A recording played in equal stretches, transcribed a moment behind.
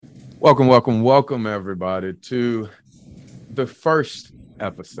Welcome, everybody, to the first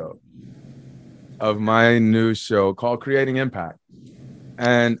episode of my new show called Creating Impact.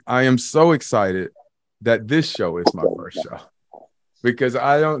 And I am so excited that this show is my first show because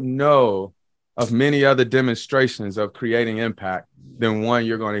I don't know of many other demonstrations of creating impact than one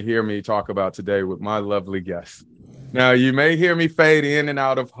you're going to hear me talk about today with my lovely guests. Now, you may hear me fade in and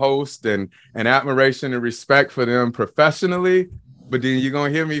out of host and admiration and respect for them professionally, but then you're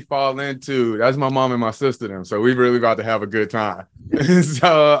going to hear me fall into, that's my mom and my sister, them. So we really about to have a good time.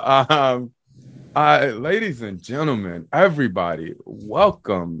 So, ladies and gentlemen, everybody,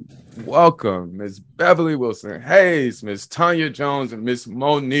 welcome, Ms. Beverley Wislon-Hayes, Ms. Tonya Jones, and Ms.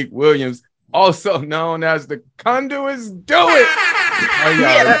 Monique Williams, also known as the Conduits. Do it! How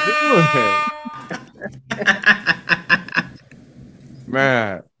y'all doing?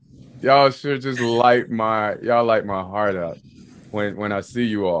 Man, y'all sure just light my heart up when I see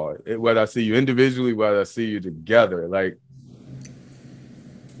you all. Whether I see you individually, whether I see you together, like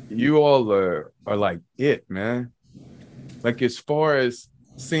you all are like it, man. Like as far as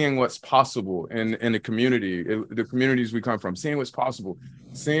seeing what's possible in the community, the communities we come from, seeing what's possible,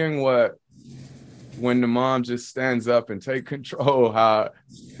 seeing when the mom just stands up and take control, how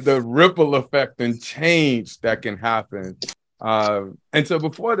the ripple effect and change that can happen. And so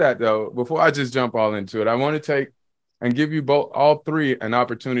before that, though, before I just jump all into it, I want to take and give you all three an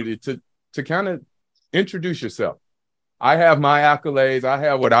opportunity to kind of introduce yourself. I have my accolades. I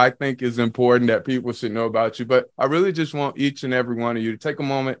have what I think is important that people should know about you, but I really just want each and every one of you to take a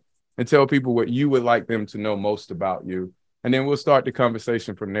moment and tell people what you would like them to know most about you. And then we'll start the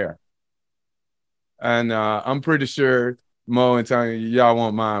conversation from there. And I'm pretty sure Mo and Tanya, y'all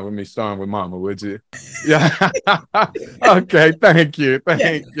won't mind with me starting with Mama, would you? Yeah. Okay. Thank you.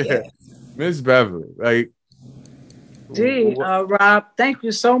 Yeah. Miss Beverley, like. Gee, Rob, thank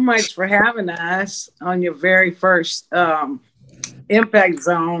you so much for having us on your very first Impact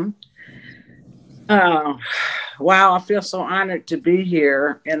Zone. Wow, I feel so honored to be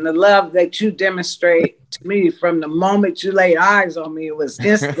here. And the love that you demonstrate to me from the moment you laid eyes on me was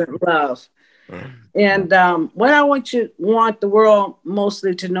instant love. And what I want the world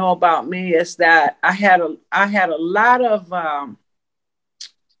mostly to know about me is that I had a lot of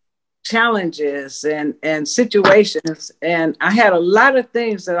challenges and situations, and I had a lot of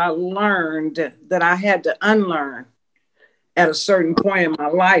things that I learned that I had to unlearn at a certain point in my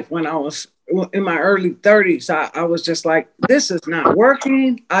life. When I was in my early 30s, I was just like, this is not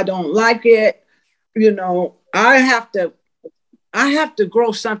working. I don't like it. You know, I have to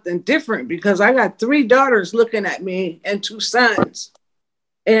grow something different because I got 3 daughters looking at me and 2 sons.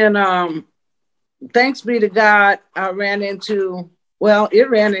 And thanks be to God, it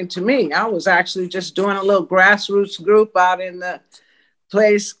ran into me. I was actually just doing a little grassroots group out in the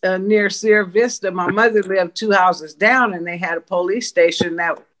place near Sierra Vista. My mother lived 2 houses down, and they had a police station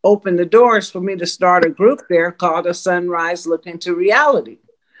that opened the doors for me to start a group there called A Sunrise Look into Reality.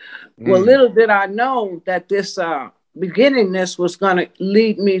 Well, little did I know that this beginningness was going to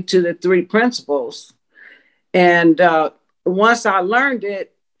lead me to the 3 principles. And once I learned it,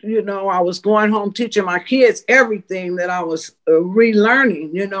 you know, I was going home teaching my kids everything that I was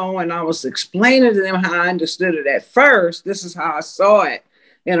relearning, you know, and I was explaining to them how I understood it at first. This is how I saw it.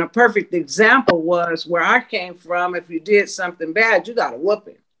 And a perfect example was where I came from. If you did something bad, you got a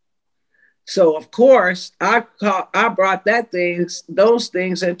whooping. So, of course, I brought those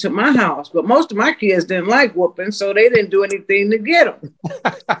things into my house. But most of my kids didn't like whooping, so they didn't do anything to get them.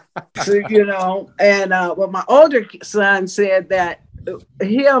 So, you know, and but my older son said that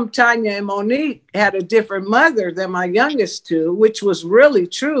him, Tanya, and Monique had a different mother than my youngest 2, which was really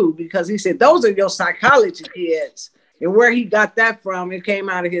true because he said, those are your psychology kids. And where he got that from, it came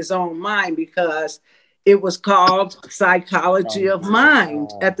out of his own mind because it was called Psychology of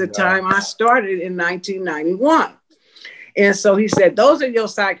Mind at the time I started in 1991. And so he said, those are your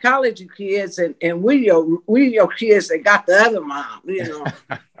psychology kids, and we your kids that got the other mom, you know.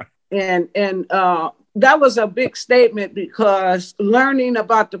 and that was a big statement because learning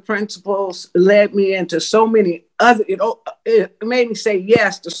about the principles led me into so many other, it made me say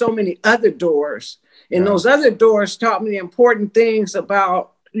yes to so many other doors. And those other doors taught me important things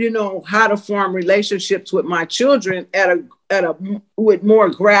about, you know, how to form relationships with my children with more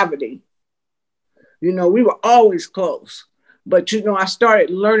gravity. You know, we were always close, but, you know, I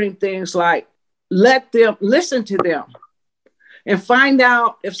started learning things like listen to them. And find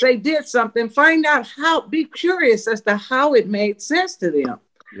out if they did something, be curious as to how it made sense to them.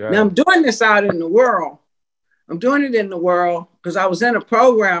 Yeah. Now I'm doing this out in the world. I'm doing it in the world because I was in a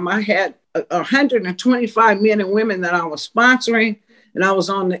program. I had 125 men and women that I was sponsoring. And I was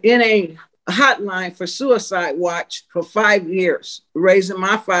on the NA hotline for suicide watch for 5 years, raising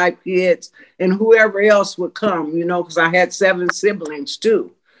my 5 kids and whoever else would come, because I had 7 siblings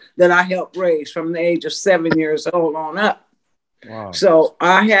too that I helped raise from the age of 7 years old on up. Wow. So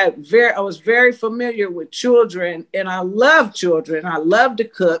I was very familiar with children, and I love children. I love to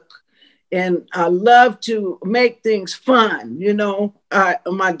cook, and I love to make things fun.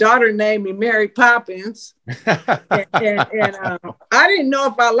 My daughter named me Mary Poppins, and I didn't know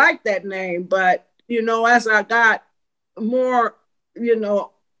if I liked that name, but as I got more,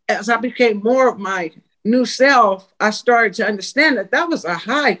 as I became more of my new self, I started to understand that was a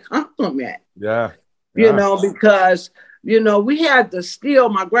high compliment. Yeah. Because we had the skill.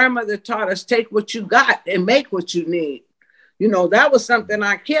 My grandmother taught us, take what you got and make what you need. That was something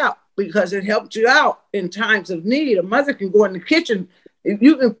I kept because it helped you out in times of need. A mother can go in the kitchen.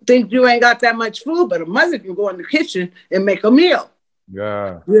 You can think you ain't got that much food, but a mother can go in the kitchen and make a meal.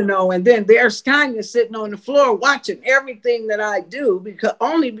 Yeah. And then there's Tonya sitting on the floor watching everything that I do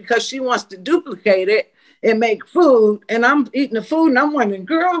because she wants to duplicate it and make food. And I'm eating the food and I'm wondering,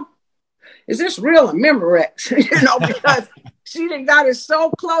 girl, is this real or Memorex? Because she done got it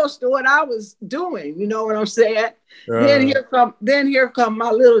so close to what I was doing. You know what I'm saying? Then here come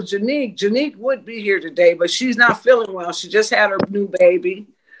my little Janique. Janique would be here today, but she's not feeling well. She just had her new baby.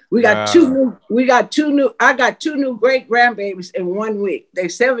 I got two new great grandbabies in 1 week. They're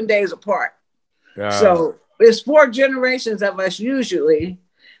 7 days apart. So it's 4 generations of us usually.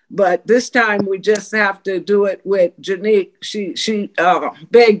 But this time we just have to do it with Janique. She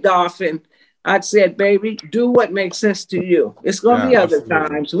begged off, and I said, baby, do what makes sense to you. It's going to be other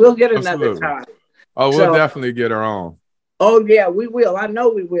times. We'll get another time. Oh, we'll definitely get her on. Oh, yeah, we will. I know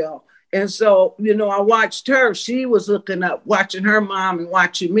we will. And so, I watched her. She was looking up, watching her mom and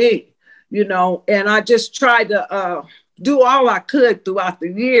watching me, and I just tried to do all I could throughout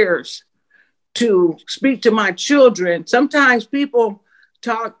the years to speak to my children. Sometimes people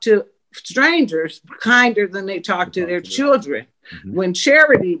talk to strangers kinder than they talk to their children. Mm-hmm. When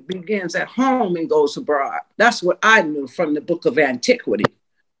charity begins at home and goes abroad. That's what I knew from the book of antiquity.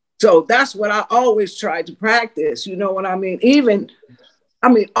 So that's what I always tried to practice. You know what I mean?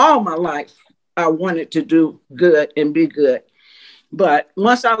 All my life, I wanted to do good and be good. But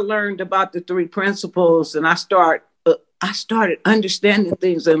once I learned about the 3 principles and I started understanding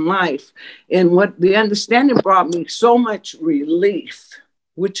things in life, and what the understanding brought me so much relief,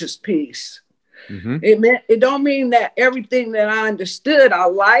 which is peace. Mm-hmm. It don't mean that everything that I understood I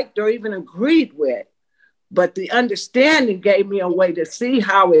liked or even agreed with, but the understanding gave me a way to see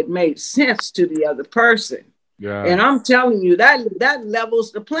how it made sense to the other person. Yeah. And I'm telling you that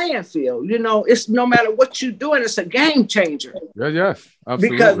levels the playing field. It's no matter what you're doing, it's a game changer. Yeah,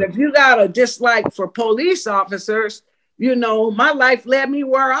 absolutely. Because if you got a dislike for police officers, my life led me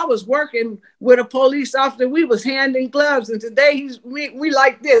where I was working with a police officer. We was handing gloves, and today we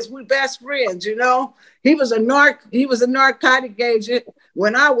like this. We best friends. He was a narcotic agent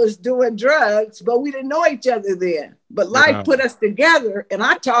when I was doing drugs, but we didn't know each other then. But life put us together, and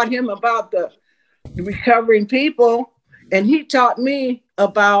I taught him about the recovering people, and he taught me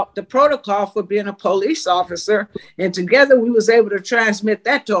about the protocol for being a police officer. And together we was able to transmit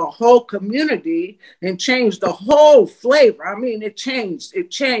that to a whole community and change the whole flavor. It changed.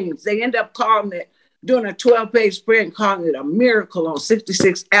 They end up calling it, doing a 12-page spread and calling it a miracle on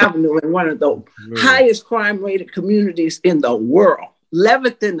 66th Avenue in one of the highest crime rated communities in the world,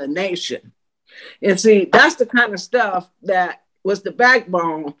 11th in the nation. And see, that's the kind of stuff that was the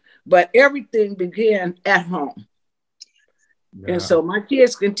backbone, but everything began at home. Yeah. And so my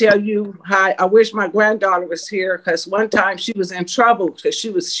kids can tell you how I wish my granddaughter was here, because one time she was in trouble because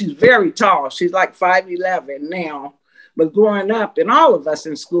she's very tall. She's like 5'11" now. But growing up, and all of us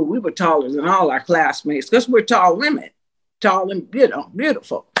in school, we were taller than all our classmates because we're tall women, tall and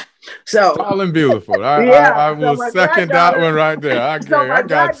beautiful. So tall and beautiful. I will second that one right there. I agree. I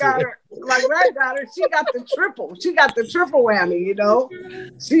got you. My granddaughter, she got the triple. She got the triple whammy,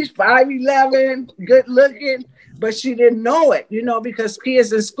 She's 5'11", good looking, but she didn't know it, because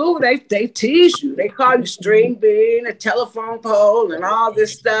kids in school, they tease you. They call you string bean, a telephone pole, and all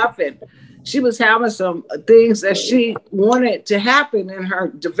this stuff. And she was having some things that she wanted to happen in her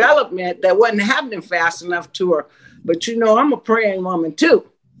development that wasn't happening fast enough to her. But, I'm a praying woman too.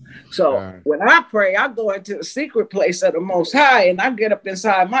 So when I pray, I go into the secret place of the Most High, and I get up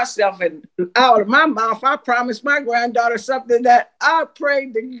inside myself, and out of my mouth, I promised my granddaughter something that I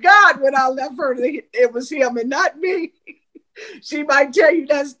prayed to God when I left her. It was him and not me. She might tell you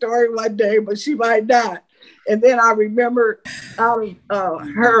that story one day, but she might not. And then I remember out of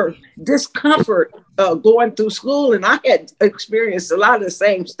her discomfort going through school, and I had experienced a lot of the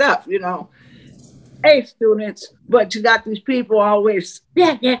same stuff, you know. Hey, students, but you got these people always,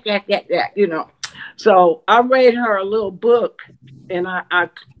 you know. So I read her a little book, and I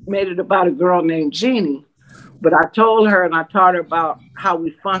made it about a girl named Jeannie. But I told her and I taught her about how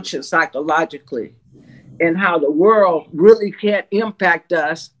we function psychologically and how the world really can't impact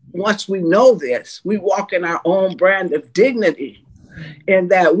us once we know this. We walk in our own brand of dignity, and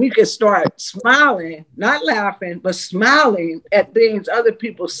that we can start smiling, not laughing, but smiling at things other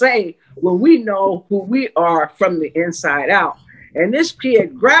people say when we know who we are from the inside out. And this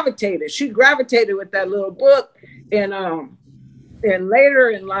kid gravitated. She gravitated with that little book. And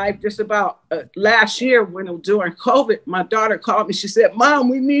later in life, just about last year when it was during COVID, my daughter called me. She said, "Mom,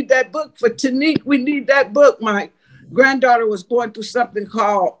 we need that book for Tanique. We need that book." My granddaughter was going through something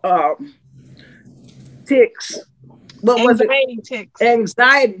called tics. What was Anxiety it? Tics.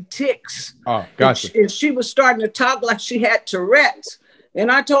 Anxiety tics. Oh, gotcha. And she was starting to talk like she had Tourette's.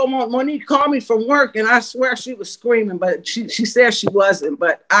 And I told Monique, call me from work, and I swear she was screaming, but she said she wasn't.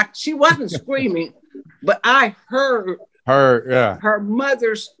 But she wasn't screaming, but I heard her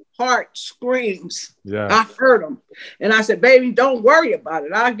mother's heart screams. Yeah, I heard them. And I said, "Baby, don't worry about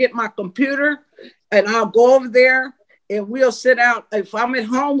it. I'll get my computer and I'll go over there and we'll sit down. If I'm at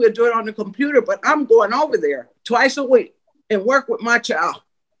home, we'll do it on the computer, but I'm going over there twice a week and work with my child."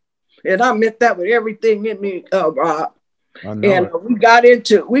 And I meant that with everything in me, Rob. And we got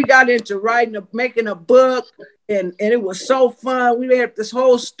into writing, making a book, and it was so fun. We had this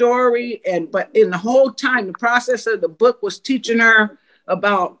whole story, but in the whole time, the process of the book was teaching her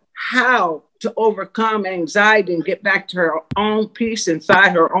about how to overcome anxiety and get back to her own peace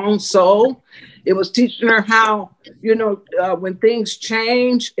inside her own soul. It was teaching her how, when things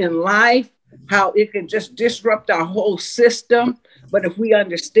change in life, how it can just disrupt our whole system. But if we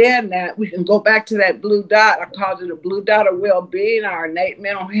understand that, we can go back to that blue dot. I called it a blue dot of well-being, our innate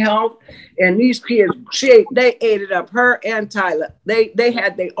mental health. And these kids, they ate it up, her and Tyler. They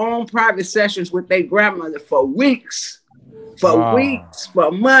had their own private sessions with their grandmother for weeks,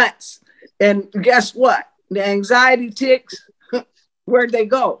 for months. And guess what? The anxiety tics, where'd they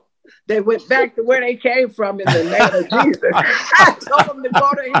go? They went back to where they came from in the name of Jesus. I told them to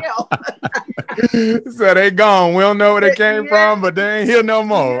go to hell. So they gone. We don't know where they came from, but they ain't here no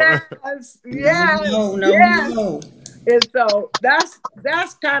more. Yes. No. And so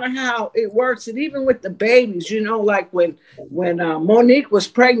that's kind of how it works. And even with the babies, like when Monique was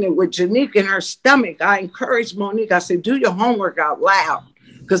pregnant with Janique in her stomach, I encouraged Monique. I said, "Do your homework out loud."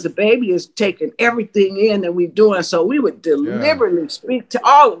 Because the baby is taking everything in that we're doing. So we would deliberately speak to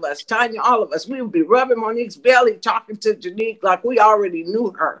all of us, Tonya, all of us. We would be rubbing Monique's belly, talking to Janique like we already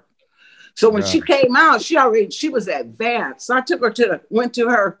knew her. So when she came out, she was advanced. So I took her went to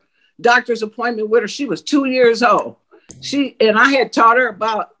her doctor's appointment with her. She was 2 years old. And I had taught her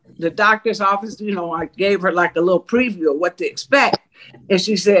about the doctor's office. I gave her like a little preview of what to expect. And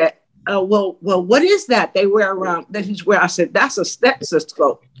she said, well, what is that they wear around that he's wearing? I said, "That's a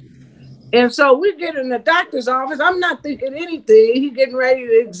stethoscope." And so we get in the doctor's office. I'm not thinking anything. He's getting ready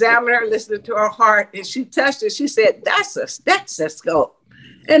to examine her, listening to her heart. And she touched it. She said, "That's a stethoscope."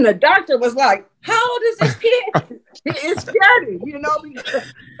 And the doctor was like, "How old is this kid?" It's scary,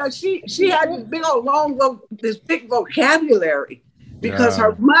 because she had this big old this big vocabulary because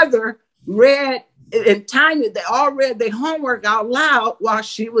her mother read and Tiny, they all read their homework out loud while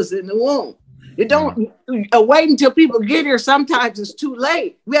she was in the womb. You don't wait until people get here. Sometimes it's too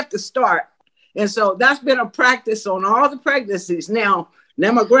late. We have to start. And so that's been a practice on all the pregnancies. Now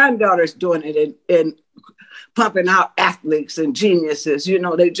my granddaughter's doing it and pumping out athletes and geniuses.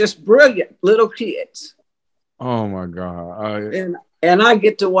 They're just brilliant little kids. Oh my God. And I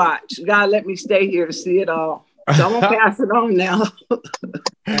get to watch. God let me stay here to see it all. So I'm gonna pass it on now.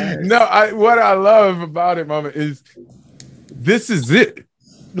 No, what I love about it, Mama, is this is it.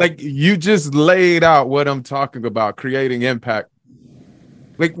 Like, you just laid out what I'm talking about, creating impact.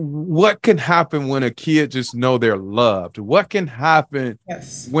 Like, what can happen when a kid just know they're loved? What can happen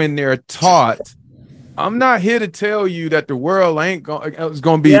when they're taught? I'm not here to tell you that the world ain't going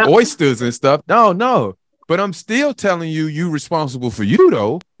to be oysters and stuff. No. But I'm still telling you responsible for you,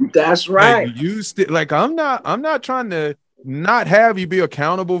 though. That's right. Like, I'm not trying to not have you be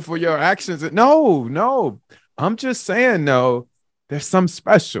accountable for your actions. No. I'm just saying, no, there's something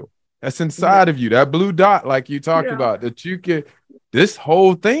special that's inside of you. That blue dot, like you talked about, that you can, this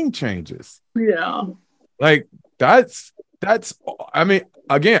whole thing changes. Yeah. Like, that's, I mean,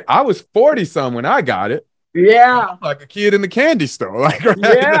 again, I was 40 some when I got it. Yeah. like a kid in the candy store. Like right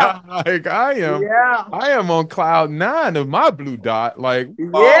Yeah. now, like I am. Yeah. I am on cloud 9 of my blue dot. Like,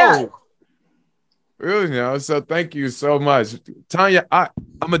 Yeah. oh, really? So thank you so much, Tonya. I'm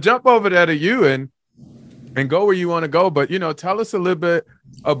gonna jump over there to you and go where you want to go. But tell us a little bit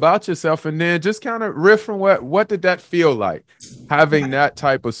about yourself, and then just kind of riff from what did that feel like, having that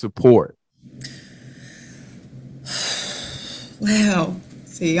type of support. Wow.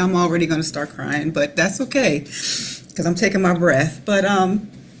 See, I'm already going to start crying, but that's okay because I'm taking my breath. But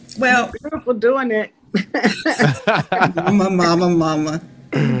well, Beautiful doing it. mama,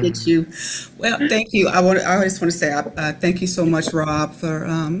 get you. Well, thank you. I just want to say, thank you so much, Rob, for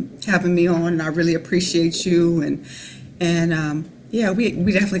having me on. I really appreciate you, and yeah, we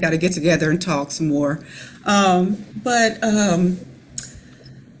definitely got to get together and talk some more. But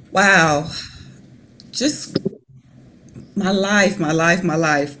wow, just my life, my life, my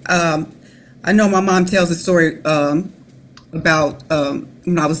life. I know my mom tells a story about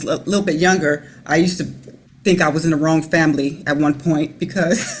when I was a little bit younger. I used to think I was in the wrong family at one point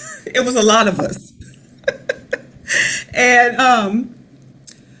because it was a lot of us. And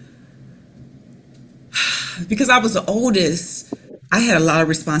because I was the oldest, I had a lot of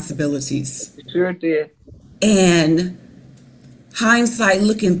responsibilities. Sure did. And hindsight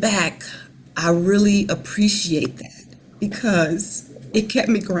looking back, I really appreciate that because it kept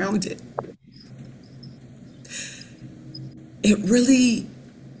me grounded. It really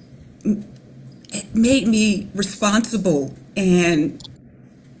it made me responsible and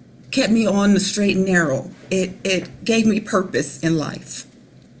kept me on the straight and narrow. It gave me purpose in life.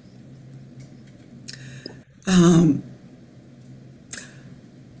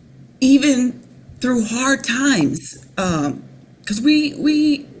 Even through hard times, because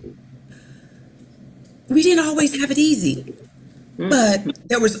we didn't always have it easy, but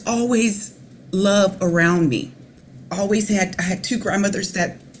there was always love around me. I had two grandmothers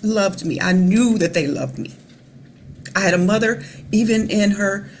that loved me. I knew that they loved me. I had a mother, even in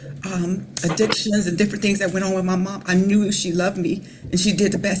her addictions and different things that went on with my mom, I knew she loved me and she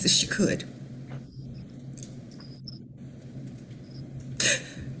did the best that she could.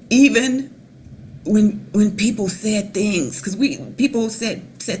 Even when people said things, because people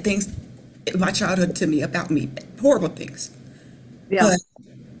said things in my childhood to me about me, horrible things. Yeah. But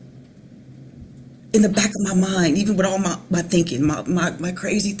in the back of my mind, even with all my thinking, my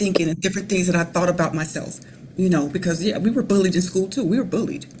crazy thinking and different things that I thought about myself, because yeah, we were bullied in school too. We were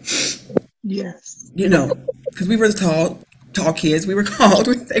bullied, Yes. because we were the tall kids. We were called.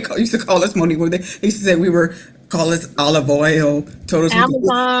 Used to call us Monique. They used to say call us olive oil, told us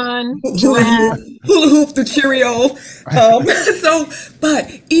Amazon, hula hoop, the Cheerio.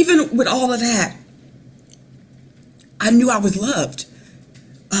 But even with all of that, I knew I was loved.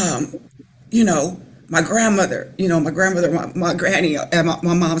 My grandmother, my granny, and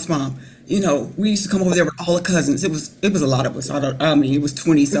my mom's mom. We used to come over there with all the cousins. It was a lot of us. It was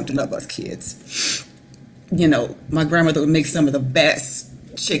 20 something of us kids. My grandmother would make some of the best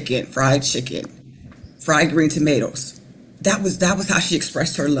fried chicken, fried green tomatoes. That was how she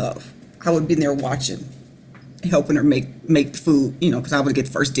expressed her love. I would be there watching, helping her make the food, because I would get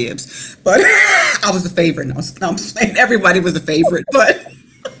first dibs. But I was the favorite. No, I'm saying everybody was the favorite, but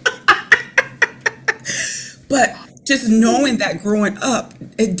just knowing that growing up,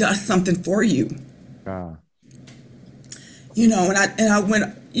 it does something for you. And I went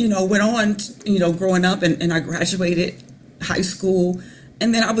on, growing up, and I graduated high school,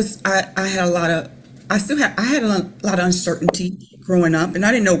 and then I had a lot of uncertainty growing up, and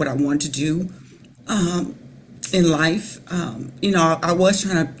I didn't know what I wanted to do in life. I was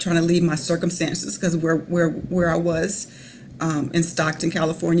trying to leave my circumstances because where I was in Stockton,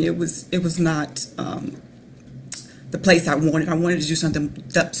 California, it was not the place I wanted. I wanted to do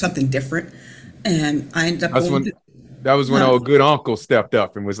something different, and I ended up That was when old good uncle stepped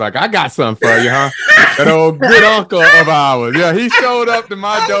up and was like, I got something for you, huh? That old good uncle of ours. Yeah, he showed up to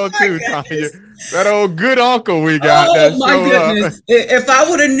my door too, Tonya. That old good uncle we got. Oh my goodness. Up. If I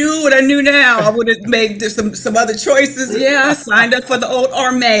would have knew what I knew now, I would have made some other choices. Yeah, I signed up for the old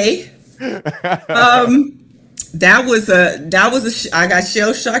army. I got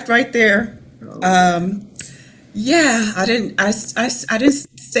shell shocked right there. Yeah, I didn't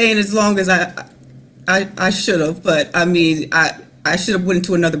stay in as long as I should have, but I mean, I should have went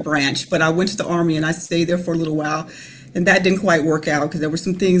to another branch, but I went to the Army and I stayed there for a little while, and that didn't quite work out because there were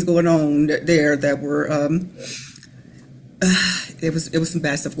some things going on there that were, it was some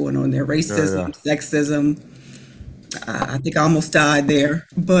bad stuff going on there, racism, sexism. I think I almost died there,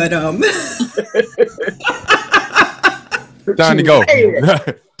 but Time to go.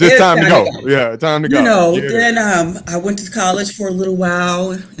 Just time to go. Yeah, time to go. Then I went to college for a little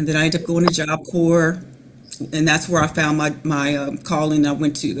while, and then I ended up going to Job Corps, and that's where I found my calling.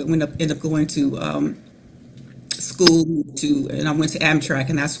 Ended up going to school and I went to Amtrak,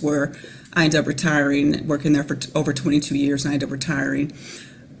 and that's where I ended up retiring, working there for over 22 years, and I ended up retiring.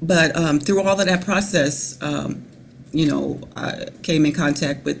 But through all of that process, I came in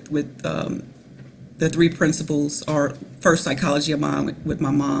contact with the three principles, or first psychology of mine with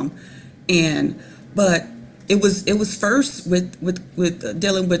my mom, but it was first with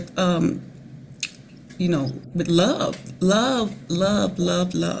dealing with with love,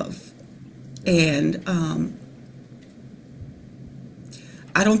 and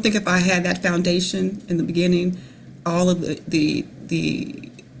I don't think if I had that foundation in the beginning, all of the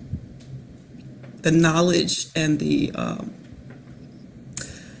knowledge and the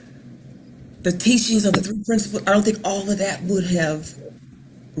teachings of the three principles, I don't think all of that would have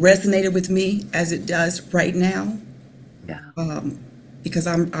resonated with me as it does right now. Yeah. Because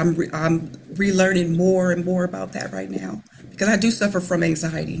I'm relearning more and more about that right now, because I do suffer from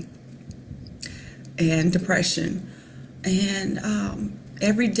anxiety and depression, and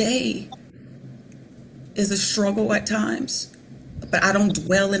every day is a struggle at times, but I don't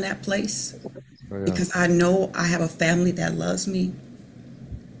dwell in that place because I know I have a family that loves me.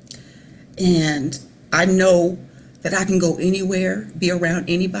 And I know that I can go anywhere, be around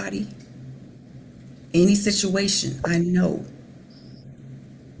anybody, any situation. I know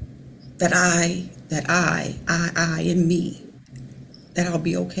that I and me, that I'll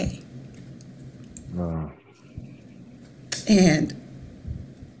be okay. Wow. And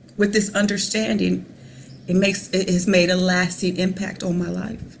with this understanding, it has made a lasting impact on my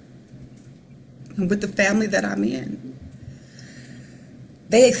life. And with the family that I'm in,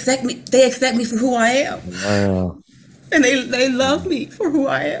 they accept me for who I am. Wow. And they love me for who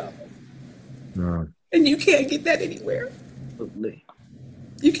I am. Wow. And you can't get that anywhere. Absolutely.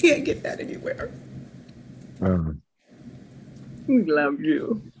 You can't get that anywhere. We love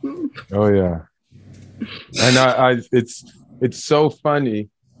you. Oh yeah. And it's so funny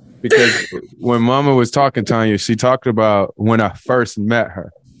because when Mama was talking, Tonya, she talked about when I first met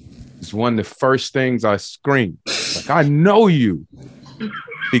her. It's one of the first things I screamed, like, I know you.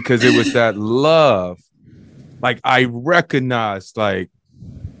 Because it was that love. Like I recognized, like,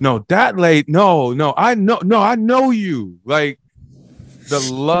 no, that lady, I know you. Like the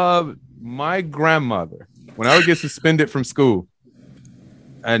love, my grandmother, when I would get suspended from school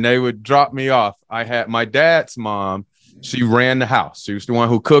and they would drop me off, I had my dad's mom, she ran the house. She was the one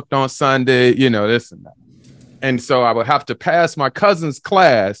who cooked on Sunday, this and that. And so I would have to pass my cousin's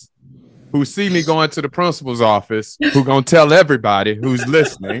class who see me going to the principal's office, who gonna tell everybody who's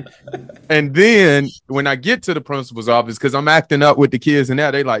listening. And then when I get to the principal's office, because I'm acting up with the kids in there,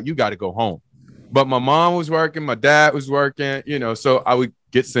 they like, you got to go home. But my mom was working, my dad was working, so I would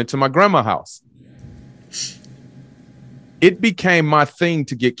get sent to my grandma's house. It became my thing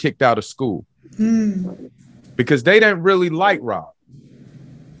to get kicked out of school because they didn't really like Rob.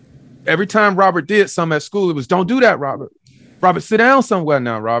 Every time Robert did something at school, it was, don't do that, Robert. Robert, sit down somewhere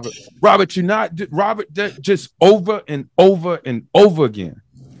now, Robert. Robert, just over and over and over again.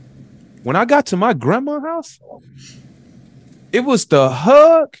 When I got to my grandma's house, it was the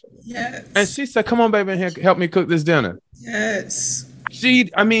hug. Yes. And she said, come on, baby, here, help me cook this dinner. Yes.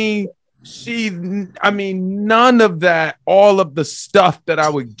 None of that, all of the stuff that I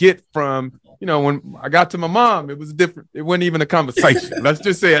would get from, when I got to my mom, it was different. It wasn't even a conversation. Let's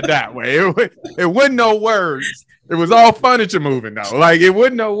just say it that way. It wasn't no words. It was all furniture moving though. Like it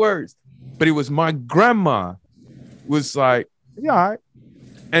wasn't no words, but it was my grandma was like, yeah, all right.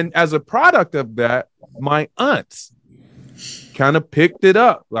 And as a product of that, my aunts kind of picked it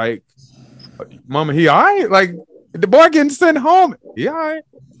up. Like, Mama, he all right? Like the boy getting sent home. He all right?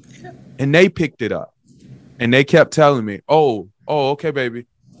 And they picked it up and they kept telling me, oh, okay, baby,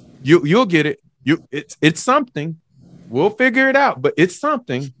 you'll get it. It's something. We'll figure it out, but it's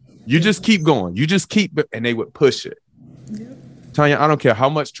something. You just keep going. You just keep, and they would push it. Yep. Tonya, I don't care how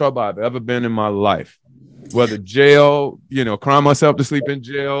much trouble I've ever been in my life, whether jail, crying myself to sleep in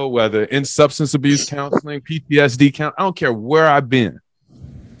jail, whether in substance abuse counseling, PTSD count, I don't care where I've been.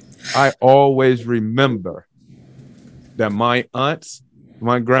 I always remember that my aunts,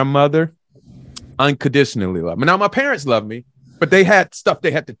 my grandmother, unconditionally loved me. Now, my parents loved me, but they had stuff they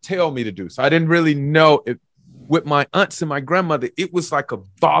had to tell me to do. So I didn't really know if, with my aunts and my grandmother, it was like a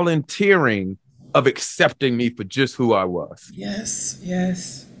volunteering of accepting me for just who I was. Yes.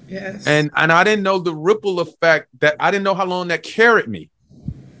 And I didn't know the ripple effect that I didn't know how long that carried me.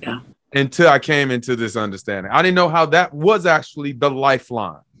 Yeah. until I came into this understanding. I didn't know how that was actually the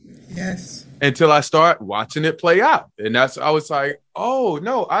lifeline. Yes. Until I start watching it play out. And I was like, oh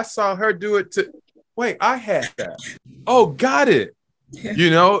no, I saw her do it wait, I had that. Oh, got it. Yeah.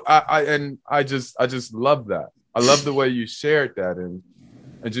 You know, I just love that. I love the way you shared that and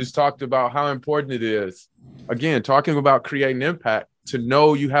just talked about how important it is. Again, talking about creating impact, to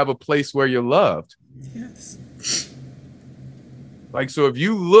know you have a place where you're loved. Yes. Like, so if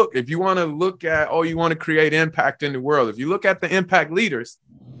you want to look at, you want to create impact in the world, if you look at the impact leaders,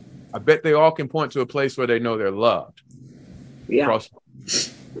 I bet they all can point to a place where they know they're loved. Yeah.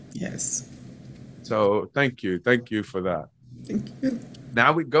 Yes. So thank you for that. Thank you.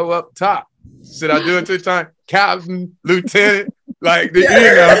 Now we go up top. Should I do it 2 times? Captain, lieutenant, like the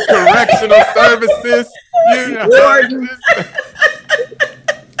correctional services,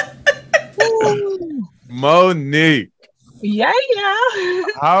 Monique. Yeah.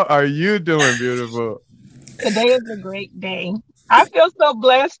 How are you doing, beautiful? Today is a great day. I feel so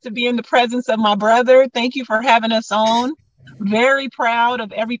blessed to be in the presence of my brother. Thank you for having us on. Very proud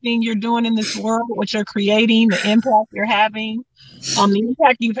of everything you're doing in this world, what you're creating, the impact you're having, the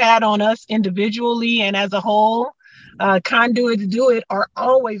impact you've had on us individually and as a whole. Conduits do it are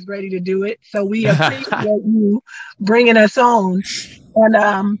always ready to do it. So we appreciate you bringing us on.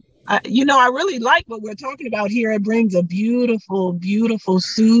 And, I really like what we're talking about here. It brings a beautiful, beautiful,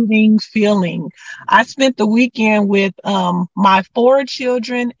 soothing feeling. I spent the weekend with my 4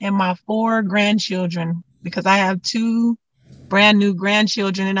 children and my 4 grandchildren because I have 2 brand new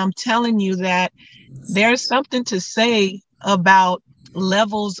grandchildren. And I'm telling you that there's something to say about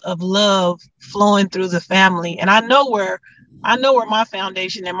levels of love flowing through the family. And I know where my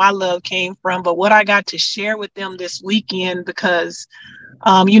foundation and my love came from, but what I got to share with them this weekend, because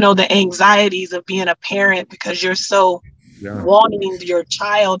the anxieties of being a parent, because you're so wanting your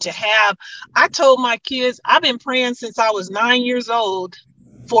child to have. I told my kids, I've been praying since I was 9 years old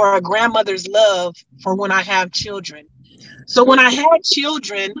for a grandmother's love for when I have children. So when I had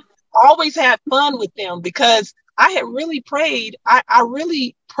children, I always had fun with them because I had really prayed. I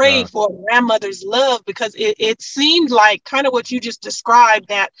really prayed for a grandmother's love because it seemed like kind of what you just described,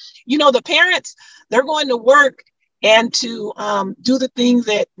 that, the parents, they're going to work and to do the things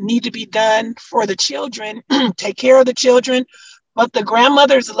that need to be done for the children, take care of the children. But the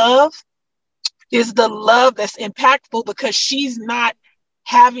grandmother's love is the love that's impactful because she's not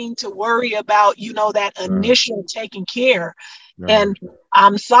having to worry about, that initial taking care. And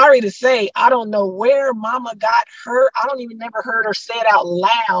I'm sorry to say, I don't know where mama got her. I don't even never heard her say it out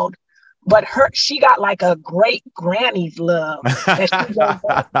loud, but she got like a great granny's love. I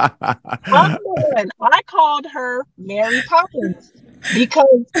called her Mary Poppins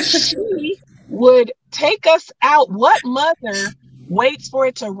because she would take us out. What mother waits for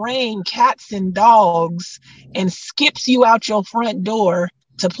it to rain cats and dogs and skips you out your front door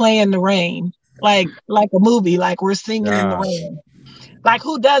to play in the rain? Like a movie, like we're singing in the rain. Like,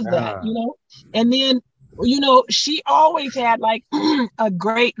 who does that, And then, she always had like a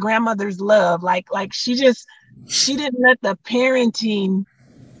great grandmother's love. Like she didn't let the parenting,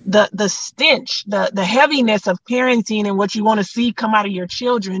 the stench, the heaviness of parenting and what you want to see come out of your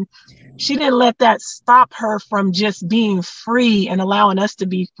children. She didn't let that stop her from just being free and allowing us to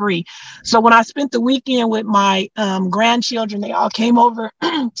be free. So when I spent the weekend with my grandchildren, they all came over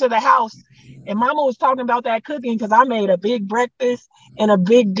to the house. And mama was talking about that cooking because I made a big breakfast and a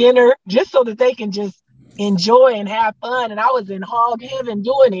big dinner just so that they can just enjoy and have fun. And I was in hog heaven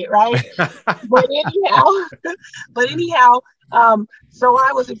doing it, right? But anyhow, so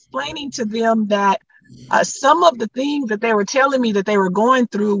I was explaining to them that some of the things that they were telling me that they were going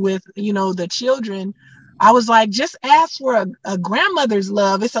through with, the children, I was like, just ask for a grandmother's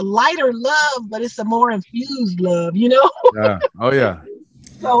love. It's a lighter love, but it's a more infused love, Yeah. Oh, yeah.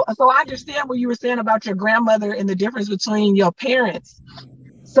 So I understand what you were saying about your grandmother and the difference between your parents.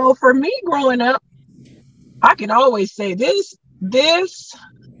 So for me growing up, I can always say this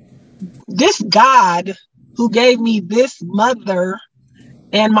God who gave me this mother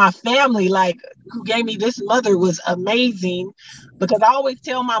and my family, like who gave me this mother, was amazing, because I always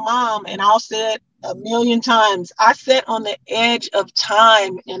tell my mom, and I'll say it a million times, I sat on the edge of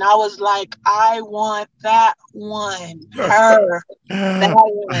time and I was like, I want that one, her, that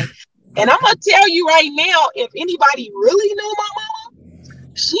one. And I'm going to tell you right now, if anybody really know my mama,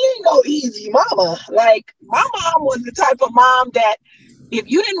 she ain't no easy mama. Like, my mom was the type of mom that if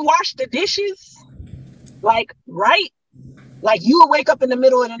you didn't wash the dishes, like you would wake up in the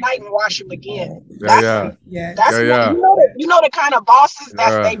middle of the night and wash them again. That's you know the kind of bosses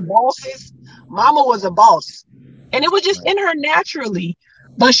that's they bosses. Mama was a boss, and it was just in her naturally.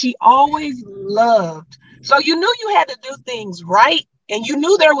 but she always loved. So you knew you had to do things right, and you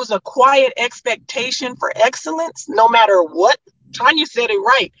knew there was a quiet expectation for excellence no matter what. Tonya said it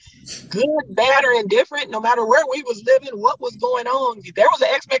right. Good, bad, or indifferent, no matter where we was living, what was going on, there was an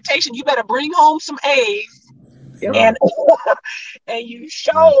expectation. You better bring home some A's. Yep. And and you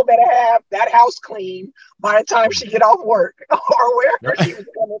sure better have that house clean by the time she get off work or wherever she was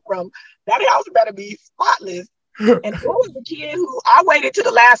coming from. That house better be spotless. And I was the kid who I waited to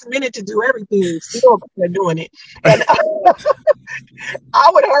the last minute to do everything, still doing it. And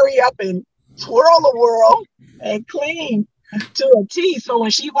I would hurry up and twirl the world and clean to a T. So when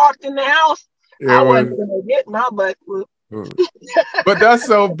she walked in the house, I wasn't gonna get my butt. But that's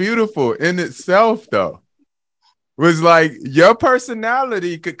so beautiful in itself, though. Was like your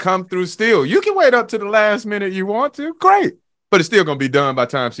personality could come through still. You can wait up to the last minute you want to, great. But it's still gonna be done by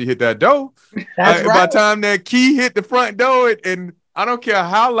the time she hit that door. That's right. By the time that key hit the front door, and I don't care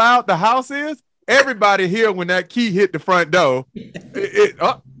how loud the house is, everybody here when that key hit the front door,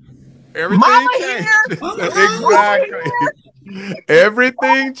 everything Mama changes. Exactly.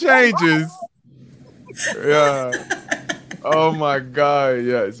 Everything changes. Yeah. Oh my God,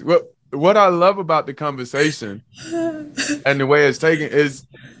 yes. What I love about the conversation and the way it's taken is,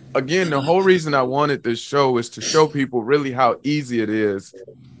 again, the whole reason I wanted this show is to show people really how easy it is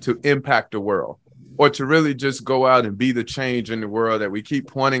to impact the world, or to really just go out and be the change in the world that we keep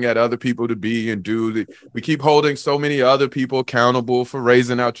pointing at other people to be and do. We keep holding so many other people accountable for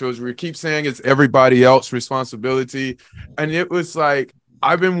raising our children. We keep saying it's everybody else's responsibility. And it was like,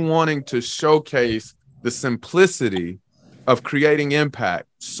 I've been wanting to showcase the simplicity of creating impact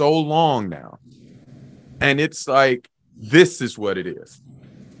so long now. And it's like, this is what it is.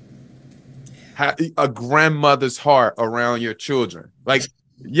 A grandmother's heart around your children. Like,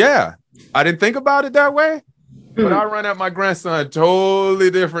 yeah, I didn't think about it that way, but I run at my grandson totally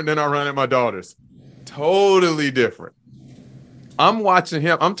different than I run at my daughters. Totally different. I'm watching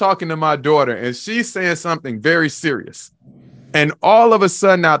him. I'm talking to my daughter, and she's saying something very serious. And all of a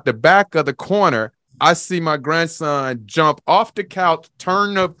sudden, out the back of the corner, I see my grandson jump off the couch,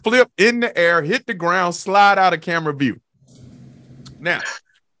 turn the flip in the air, hit the ground, slide out of camera view. Now,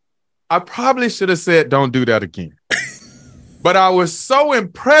 I probably should have said, don't do that again. But I was so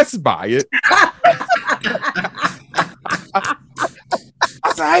impressed by it. I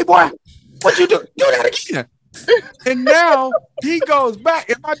said, hey, boy, what'd you do? Do that again. And now he goes back,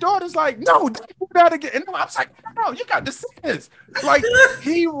 and my daughter's like, no, don't do that again. And I was like, no, you got to see this. Like,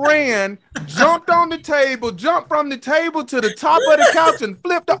 he ran, jumped on the table, jumped from the table to the top of the couch and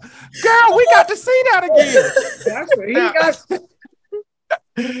flipped up. Girl, we got to see that again. That's what he got.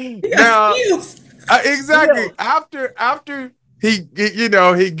 Now, exactly. After he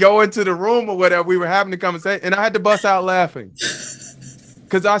go into the room or whatever, we were having the conversation, and I had to bust out laughing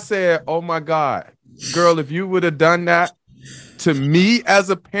because I said, "Oh my God, girl, if you would have done that to me as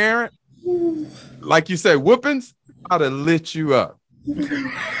a parent, like you say, whoopings, I'd have lit you up.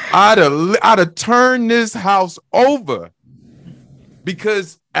 I'd have turned this house over."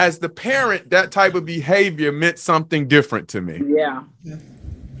 Because as the parent, that type of behavior meant something different to me. Yeah.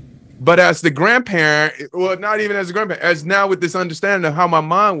 But as the grandparent, well, not even as a grandparent, as now with this understanding of how my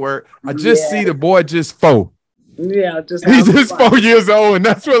mind works, I just see the boy just 4. Yeah, he's just 4 years old, and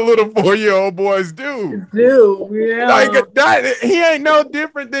that's what little 4-year-old boys do. Yeah. Like that, he ain't no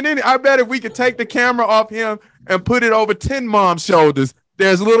different than any. I bet if we could take the camera off him and put it over 10 moms' shoulders,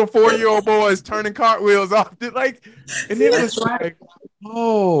 there's little 4-year-old boys turning cartwheels off. Like, and it was like,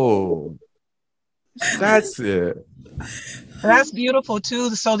 oh, that's it. That's beautiful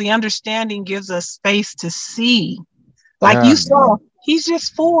too. So the understanding gives us space to see. Like you saw, he's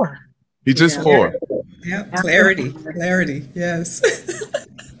just 4. He's just 4. Yeah, clarity. Yes.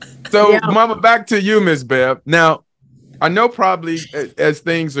 So, Mama, back to you, Miss Bev. Now, I know probably as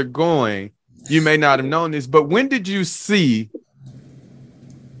things are going, you may not have known this, but when did you see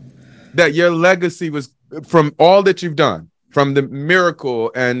that your legacy was from all that you've done, from the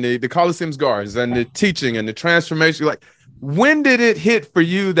miracle and the Coliseum's Gardens and the teaching and the transformation? Like, when did it hit for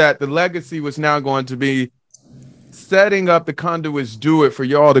you that the legacy was now going to be setting up the Conduits Do It for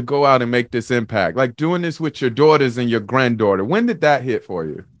y'all to go out and make this impact, like doing this with your daughters and your granddaughter? When did that hit for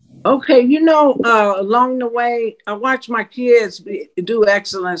you? Okay, along the way, I watched my kids do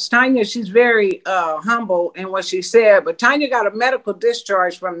excellence. Tonya, she's very humble in what she said, but Tonya got a medical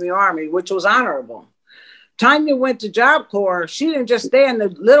discharge from the Army, which was honorable. Tonya went to Job Corps. She didn't just stay in the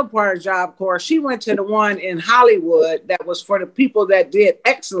little part of Job Corps. She went to the one in Hollywood that was for the people that did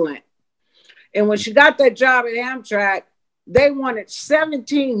excellent. And when she got that job at Amtrak, they wanted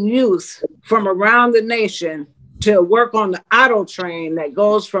 17 youth from around the nation to work on the auto train that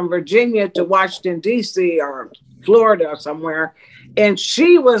goes from Virginia to Washington, D.C. or Florida or somewhere. And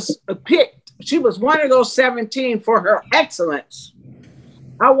she was picked. She was one of those 17 for her excellence.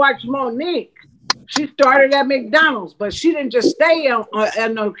 I watched Monique. She started at McDonald's, but she didn't just stay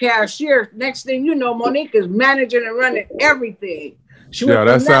as no cashier. Next thing you know, Monique is managing and running everything. She went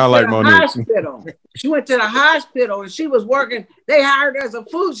that sounds like Monique. Hospital. She went to the hospital and she was working. They hired her as a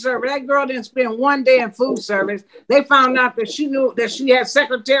food server. That girl didn't spend one day in food service. They found out that she knew that she had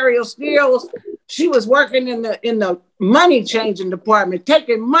secretarial skills. She was working in the money changing department,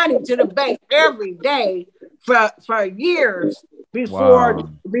 taking money to the bank every day for years before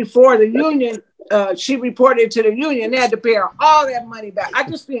the union. She reported to the union. They had to pay her all that money back. I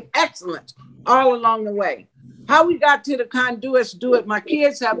just think excellence all along the way. How we got to the Conduits do it. My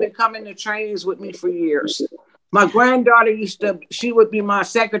kids have been coming to trainings with me for years. My granddaughter she would be my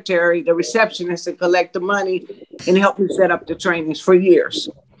secretary, the receptionist, and collect the money and help me set up the trainings for years.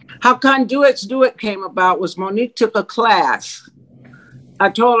 How Conduits do it came about was Monique took a class. I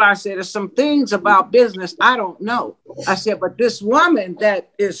told her, I said, there's some things about business I don't know. I said, but this woman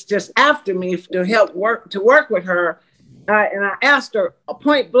that is just after me to work with her, and I asked her a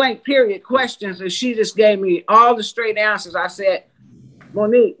point blank period questions, and she just gave me all the straight answers. I said,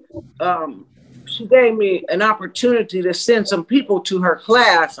 Monique, she gave me an opportunity to send some people to her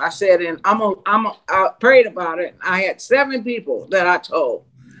class. I said, and I prayed about it. I had 7 people that I told.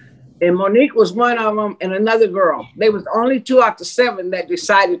 And Monique was one of them, and another girl. They was only 2 out of 7 that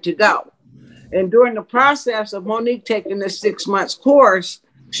decided to go. And during the process of Monique taking this 6 months course,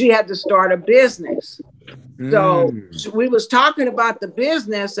 she had to start a business. So we was talking about the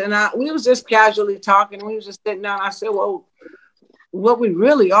business, and we was just casually talking. We was just sitting down. I said, well, what we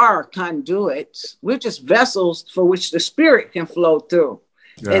really are conduits. We're just vessels for which the spirit can flow through.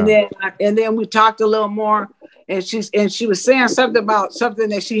 Yeah. And then we talked a little more. And she was saying something about something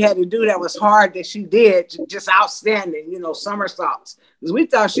that she had to do that was hard that she did, just outstanding, somersaults. Because we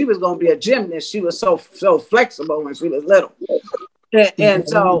thought she was going to be a gymnast. She was so flexible when she was little. And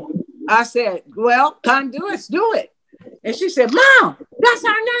so I said, well, Conduits do it. And she said, Mom, that's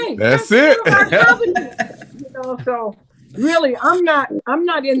our name. That's it. Our company. So really, I'm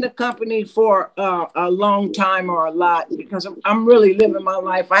not in the company for a long time or a lot because I'm really living my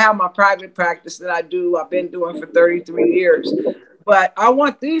life. I have my private practice that I do. I've been doing for 33 years. But I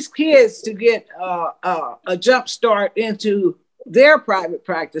want these kids to get a jump start into their private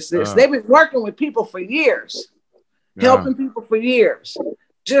practices. They've been working with people for years, helping people for years.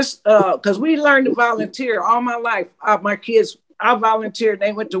 Just because we learned to volunteer all my life. My kids, I volunteered.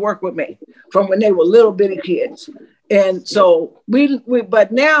 They went to work with me from when they were little bitty kids. And so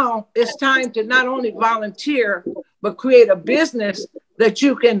but now it's time to not only volunteer, but create a business that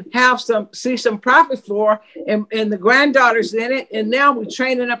you can see some profit for. And the granddaughter's in it. And now we're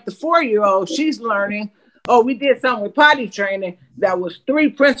training up the 4-year-old. She's learning. Oh, we did something with potty training that was 3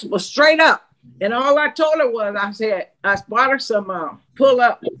 principles straight up. And all I told her was, I bought her some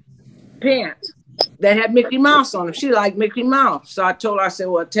pull-up pants that had Mickey Mouse on them. She liked Mickey Mouse. So I told her, I said,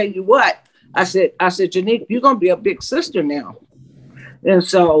 well, I'll tell you what. I said, Janique, you're going to be a big sister now. And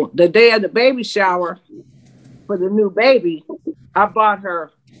so the day of the baby shower for the new baby, I bought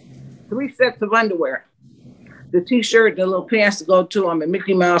her 3 sets of underwear, the T-shirt, the little pants to go to them, and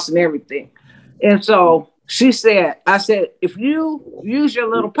Mickey Mouse and everything. And so I said, if you use your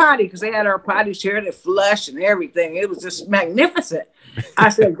little potty, because they had her potty chair that flushed and everything, it was just magnificent. I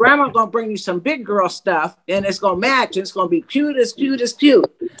said, Grandma's going to bring you some big girl stuff, and it's going to match, and it's going to be cute as cute as cute.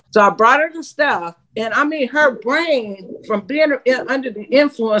 So I brought her the stuff, and I mean, her brain, from being under the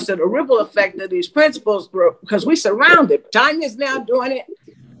influence of the ripple effect of these principles, because we surrounded. Tanya's now doing it.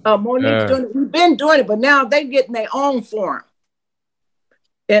 Monique's doing it. We've been doing it, but now they're getting their own form.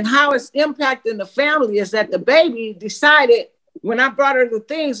 And how it's impacting the family is that the baby decided, when I brought her the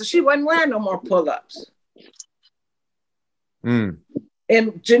things, she wasn't wearing no more pull-ups. And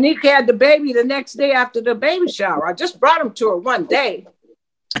Janique had the baby the next day after the baby shower. I just brought them to her one day.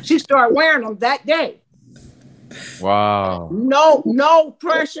 She started wearing them that day. Wow. No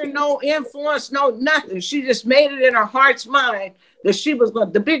pressure, no influence, no nothing. She just made it in her heart's mind that she was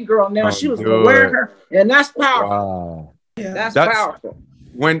the big girl now. She was going to wear her. And that's powerful. Wow. Yeah. That's powerful.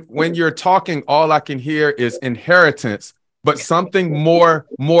 When you're talking, all I can hear is inheritance, but something more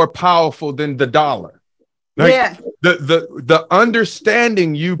powerful than the dollar. Like the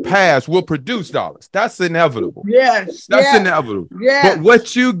understanding you pass will produce dollars. That's inevitable. Yes. That's inevitable. Yes. But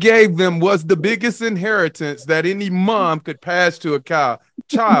what you gave them was the biggest inheritance that any mom could pass to a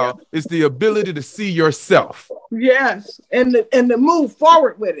child is the ability to see yourself. Yes, and to move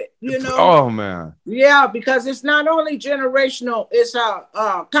forward with it, you know. Oh man. Yeah, because it's not only generational. It's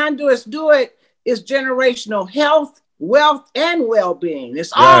Conduits Do It is generational health, wealth, and well-being.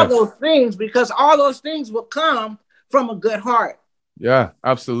 It's all those things, because all those things will come from a good heart. Yeah,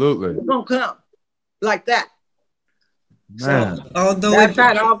 absolutely. It's gonna come like that. Man. So although that's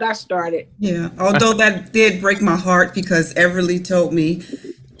how it all got started. Yeah, although that did break my heart, because Everly told me,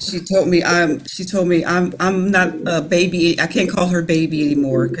 she told me I'm not a baby. I can't call her baby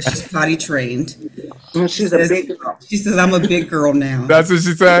anymore because she's potty trained. She's a big girl. She says I'm a big girl now. That's what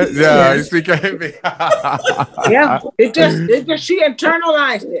she said. Yeah, she can't be. Yeah, it just she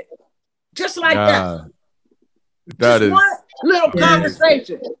internalized it, just like that. That just is one little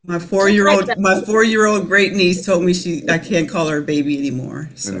conversation. My 4-year-old great niece told me I can't call her a baby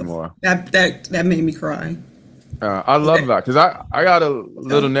anymore. So that made me cry. I love that, because I got a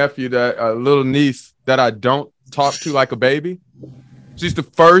little little niece that I don't talk to like a baby. She's the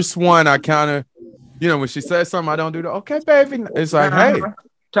first one I kind of, when she says something I don't do, okay, baby. It's like, hey,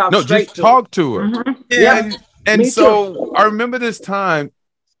 just talk to her. Mm-hmm. Yeah. And so I remember this time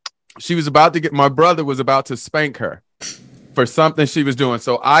my brother was about to spank her for something she was doing.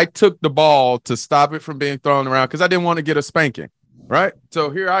 So I took the ball to stop it from being thrown around, because I didn't want to get a spanking. Right.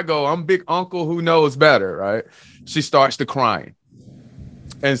 So here I go. I'm big uncle who knows better. Right. She starts to crying.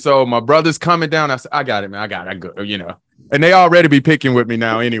 And so my brother's coming down. I said, I got it, man. I got it. And they already be picking with me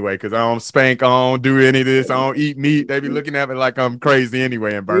now anyway, because I don't spank. I don't do any of this. I don't eat meat. They be looking at me like I'm crazy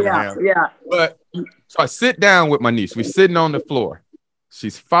anyway in Birmingham. Yeah. But so I sit down with my niece. We're sitting on the floor.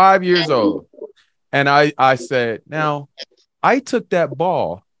 She's 5 years old. And I said, now, I took that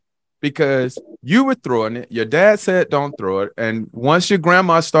ball because you were throwing it. Your dad said don't throw it. And once your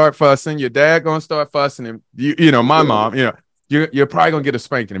grandma start fussing, your dad gonna start fussing. And my mom, you're probably gonna get a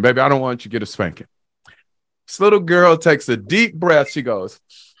spanking. And baby, I don't want you to get a spanking. This little girl takes a deep breath. She goes,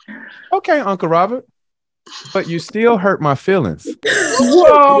 okay, Uncle Robert, but you still hurt my feelings.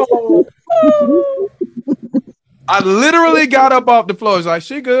 Whoa. I literally got up off the floor. I was like,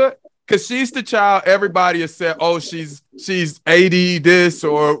 she good? Because she's the child everybody has said, oh, she's AD this,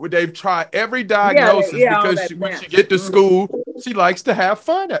 or they've tried every diagnosis because when she get to school, she likes to have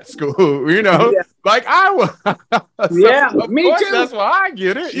fun at school, like I was. So, me too. That's why I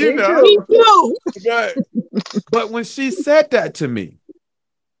get it, Me too. But when she said that to me,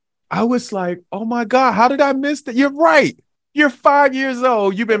 I was like, oh my God, how did I miss that? You're right. You're 5 years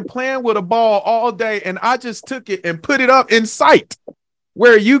old. You've been playing with a ball all day, and I just took it and put it up in sight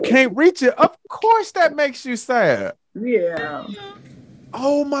where you can't reach it. Of course that makes you sad. Yeah.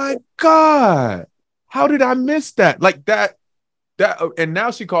 Oh my God. How did I miss that? Like that, and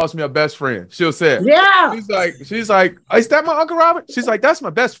now she calls me a best friend. She'll say, yeah. She's like, is that my Uncle Robert? She's like, that's my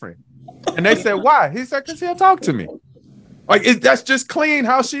best friend. And they said, why? He said, because he'll talk to me. Like, that's just clean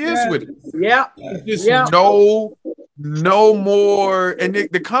how she is with it. Yeah. Just no more. And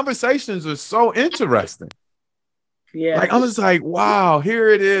the conversations are so interesting. Yeah. Like, I'm just like, wow, here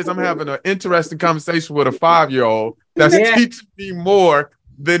it is. I'm having an interesting conversation with a 5-year-old that's teaching me more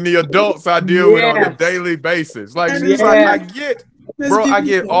than the adults I deal with on a daily basis. Like, she's like, I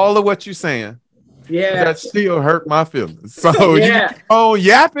get all of what you're saying. Yeah. That still hurt my feelings. So you keep on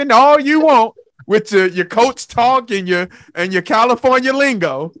yapping all you want with your coach talk and your California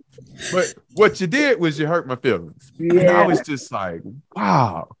lingo. But what you did was you hurt my feelings. Yeah. And I was just like,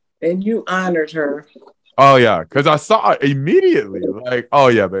 wow. And you honored her. Oh, yeah. Because I saw it immediately. Like, oh,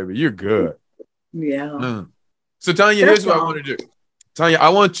 yeah, baby, you're good. Yeah. So, Tonya, here's what I want to do. Tonya, I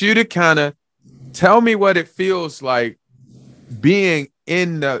want you to kind of tell me what it feels like being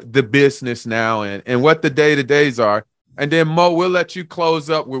in the business now and what the day-to-days are. And then, Mo, we'll let you close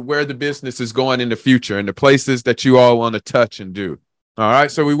up with where the business is going in the future and the places that you all want to touch and do. All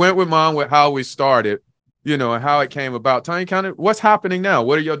right. So we went with Mom with how we started, and how it came about. Tonya, kind of what's happening now?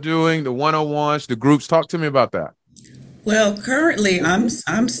 What are y'all doing? The one-on-ones, the groups? Talk to me about that. Well, currently I'm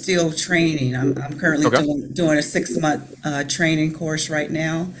still training. I'm currently doing a 6-month training course right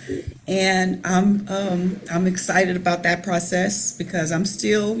now, and I'm excited about that process because I'm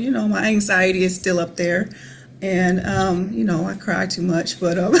still, my anxiety is still up there, and I cry too much,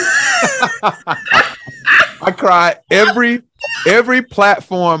 but I cry every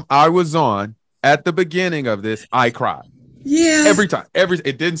platform I was on at the beginning of this. I cried. Yeah. Every time.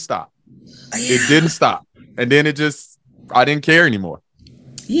 It didn't stop. Yeah. It didn't stop, and then I didn't care anymore.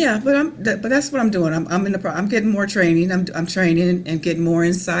 Yeah, but that's what I'm doing. I'm getting more training. I'm training and getting more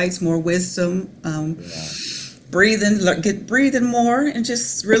insights, more wisdom, breathing more, and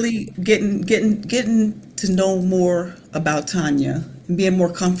just really getting to know more about Tonya and being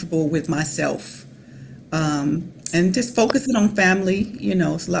more comfortable with myself. And just focusing on family. You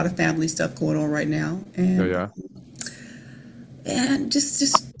know, it's a lot of family stuff going on right now, Yeah, yeah. and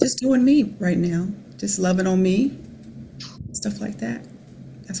just doing me right now, just loving on me, stuff like that.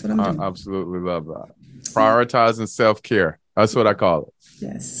 That's what I'm I doing. absolutely love that. Prioritizing self-care. That's what I call it.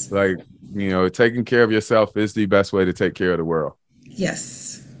 Yes, Like, taking care of yourself is the best way to take care of the world.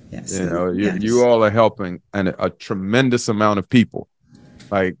 yes, yes. You Yeah, you all are helping a tremendous amount of people.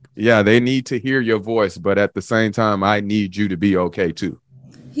 Like, yeah, they need to hear your voice, but at the same time, I need you to be okay too.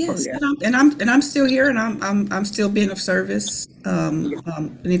 Oh, yes, yeah. and I'm still here, and I'm still being of service. Yeah.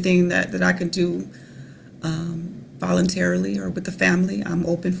 Anything that I can do voluntarily or with the family, I'm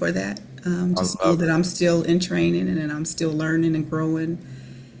open for that. I Just know love that it. I'm still in training and I'm still learning and growing,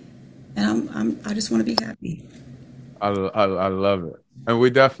 and I just want to be happy. I love it. And we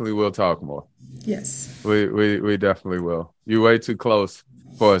definitely will talk more. Yes, We definitely will. You're way too close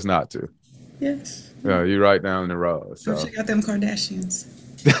for us not to. yes. Yeah, you're right down the road. Go So check out them Kardashians.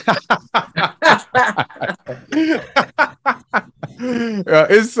 yeah,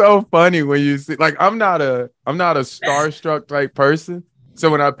 it's so funny when you see, like, I'm not a starstruck type person. So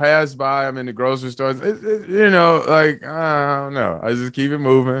when I pass by, I'm in the grocery stores, like, I don't know. I just keep it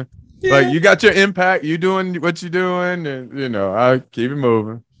moving. Like, Yeah, you got your impact, you doing what you're doing, and I keep it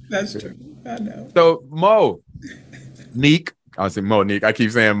moving. that's true. I know. So Monique, I say Monique. I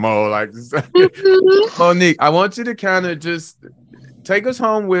keep saying Mo, like Monique. I want you to kind of just take us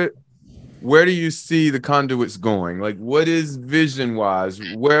home with, where do you see the Conduits going? Like, what is vision wise?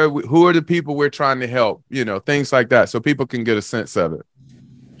 Who are the people we're trying to help? Things like that, so people can get a sense of it.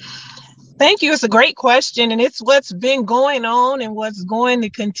 Thank you. It's a great question, and it's what's been going on and what's going to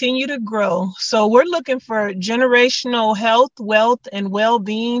continue to grow. So we're looking for generational health, wealth, and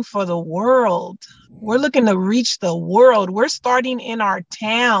well-being for the world. We're looking to reach the world. We're starting in our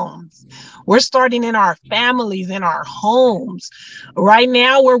towns. We're starting in our families, in our homes. Right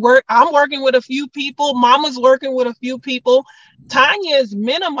now, I'm working with a few people. Mama's working with a few people. Tanya is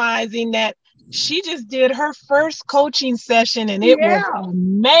minimizing that. She just did her first coaching session and it was Yeah.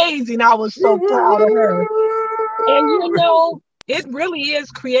 amazing. I was so proud of her. And it really is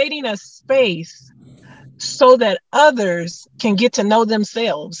creating a space so that others can get to know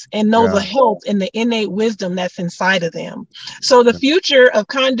themselves and know the Yeah. health and the innate wisdom that's inside of them. So the future of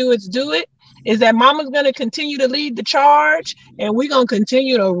Conduits Do It is that Mama's going to continue to lead the charge, and we're going to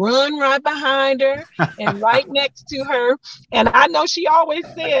continue to run right behind her and right next to her. And I know she always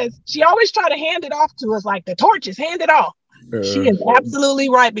try to hand it off to us like the torches, hand it off. She is absolutely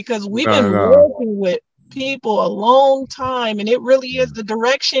right, because we've No, been no. working with people a long time, and it really is, the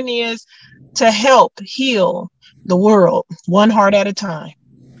direction is to help heal the world one heart at a time.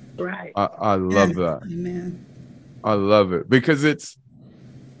 Right. I love that. Amen. I love it because it's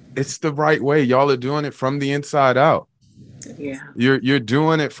the right way. Y'all are doing it from the inside out. Yeah. You're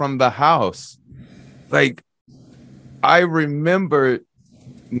doing it from the house. Like, I remember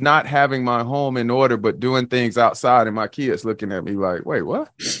not having my home in order, but doing things outside, and my kids looking at me like, "Wait, what?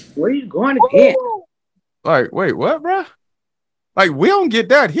 Where are you going again?" Like, wait, what, bro? Like, we don't get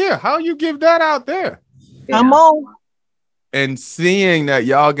that here. How you give that out there?" Come on. And seeing that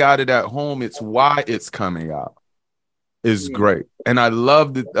y'all got it at home, it's why it's coming out, is great. And I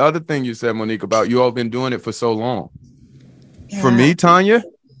love the other thing you said, Monique, about you all been doing it for so long. Yeah. For me, Tonya,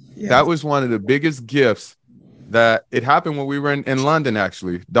 Yes. that was one of the biggest gifts. That it happened when we were in London,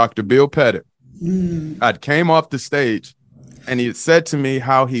 actually. Dr. Bill Pettit. I came off the stage and he had said to me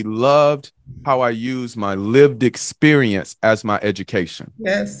how he loved how I use my lived experience as my education.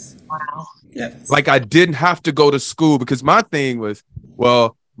 Yes. Wow. Yes. Like, I didn't have to go to school, because my thing was,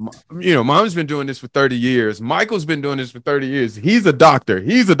 well, Mom's been doing this for 30 years. Michael's been doing this for 30 years. He's a doctor.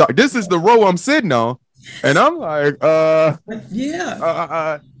 This is the row I'm sitting on. And I'm like,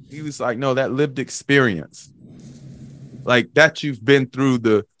 Yeah. he was like, no, that lived experience. Like, that you've been through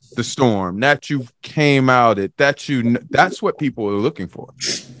the storm, that you came out it, that's what people are looking for.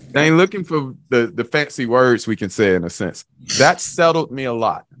 They ain't looking for the fancy words, we can say, in a sense. That settled me a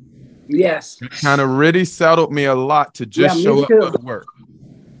lot. Yes. Kind of really settled me a lot to just show up for the work.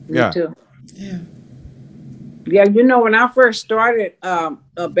 Me too. Yeah. Yeah, when I first started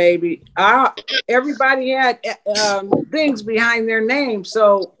a baby, everybody had things behind their name.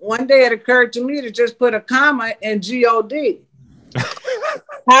 So one day it occurred to me to just put a comma and G-O-D.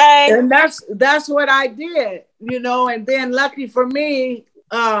 Hey. And that's what I did, and then lucky for me,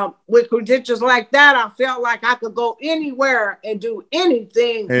 with credentials like that, I felt like I could go anywhere and do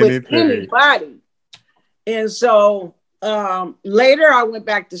anything with anybody. And so later I went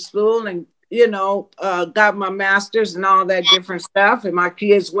back to school and got my master's and all that different stuff. And my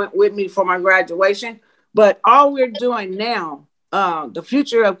kids went with me for my graduation. But all we're doing now, the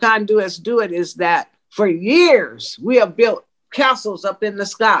future of Conduits Do It, is that for years we have built castles up in the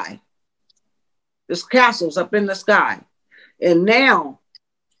sky. There's castles up in the sky. And now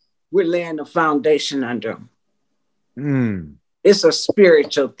we're laying the foundation under them. It's a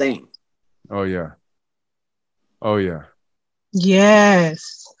spiritual thing. Oh, yeah. Oh, yeah.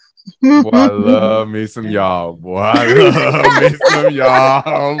 Yes. Boy, I love me some y'all. Boy, I love me some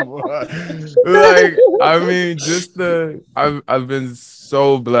y'all. Boy. Like, I mean, I've been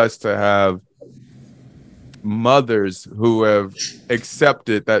so blessed to have mothers who have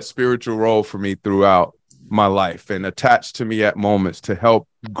accepted that spiritual role for me throughout my life and attached to me at moments to help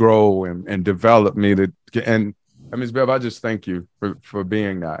grow and develop me and I mean, Bev, I just thank you for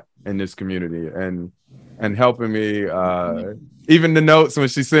being that in this community and helping me. Even the notes when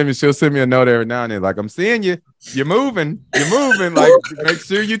she'll send me a note every now and then, like, I'm seeing you, you're moving, like, make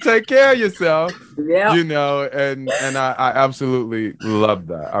sure you take care of yourself. Yeah. You know, and I absolutely love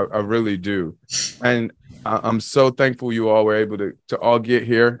that. I really do. And I'm so thankful you all were able to all get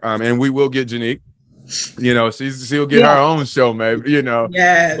here. And we will get Janique. You know, she'll get her own show, maybe, you know.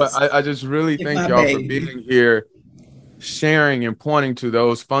 Yes. But I just really thank y'all for being here, sharing and pointing to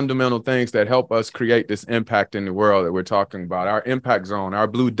those fundamental things that help us create this impact in the world that we're talking about, our impact zone, our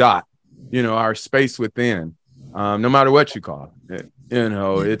blue dot, you know, our space within, no matter what you call it, you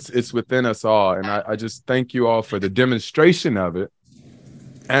know, it's within us all. And I just thank you all for the demonstration of it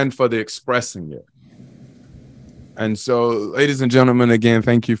and for the expressing it. And so, ladies and gentlemen, again,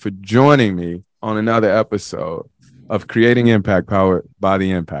 thank you for joining me on another episode of Creating Impact, powered by the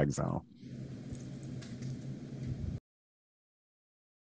Impact Zone.